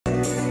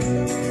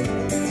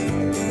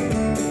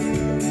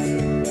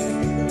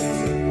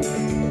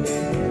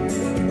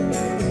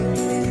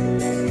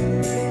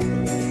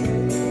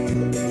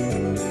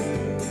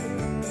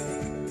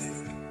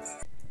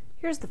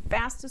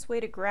fastest way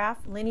to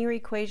graph linear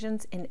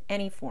equations in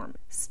any form.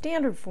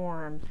 Standard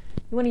form,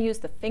 you want to use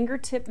the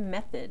fingertip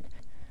method.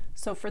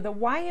 So for the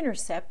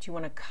y-intercept, you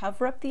want to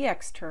cover up the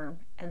x term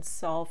and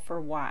solve for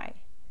y.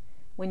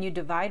 When you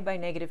divide by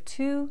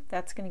 -2,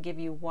 that's going to give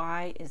you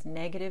y is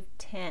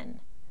 -10.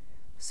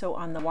 So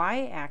on the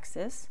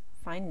y-axis,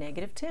 find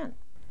 -10.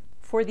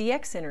 For the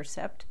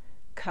x-intercept,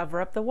 cover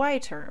up the y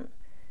term.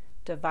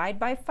 Divide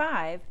by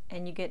 5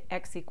 and you get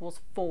x equals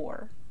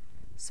 4.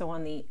 So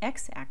on the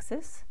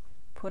x-axis,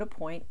 put a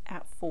point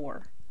at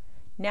 4.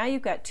 Now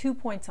you've got 2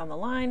 points on the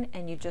line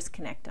and you just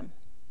connect them.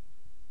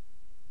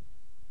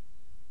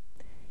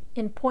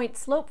 In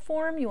point-slope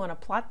form, you want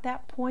to plot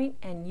that point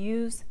and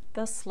use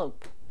the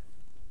slope.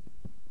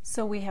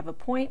 So we have a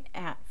point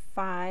at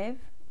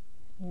 5,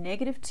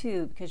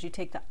 -2, because you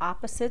take the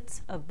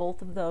opposites of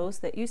both of those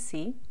that you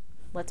see.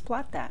 Let's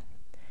plot that.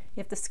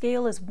 If the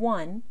scale is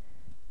 1,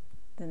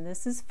 then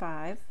this is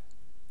 5,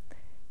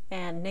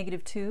 and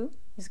 -2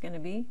 is going to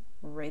be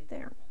right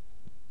there.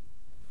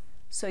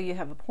 So you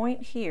have a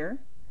point here,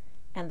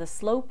 and the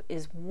slope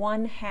is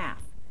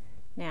 1/2.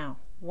 Now,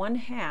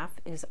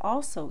 1/2 is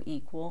also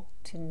equal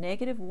to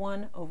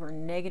 -1 over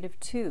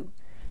 -2.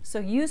 So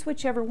use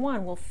whichever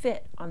one will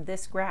fit on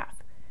this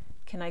graph.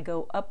 Can I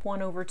go up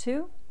 1 over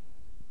 2?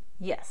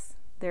 Yes,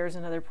 there's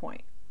another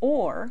point.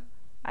 Or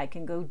I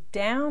can go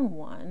down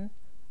 1,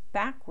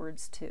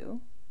 backwards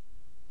 2,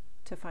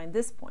 to find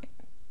this point.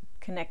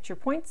 Connect your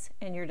points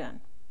and you're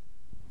done.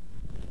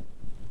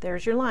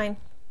 There's your line.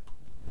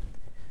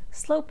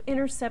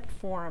 Slope-intercept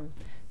form.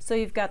 So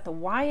you've got the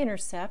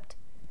y-intercept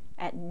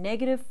at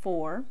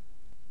 -4.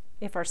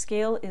 If our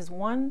scale is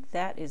 1,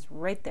 that is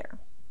right there.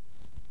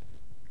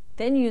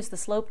 Then use the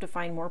slope to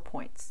find more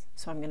points.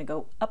 So I'm going to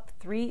go up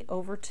 3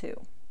 over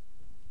 2.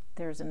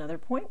 There's another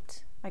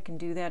point. I can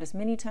do that as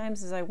many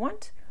times as I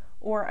want,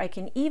 or I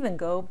can even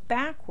go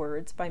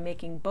backwards by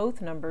making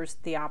both numbers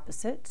the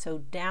opposite, so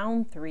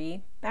down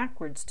 3,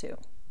 backwards 2.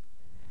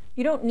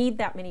 You don't need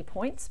that many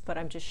points, but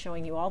I'm just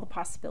showing you all the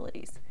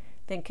possibilities.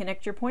 Then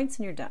connect your points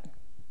and you're done.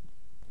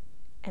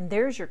 And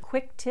there's your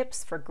quick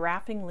tips for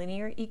graphing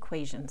linear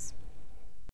equations.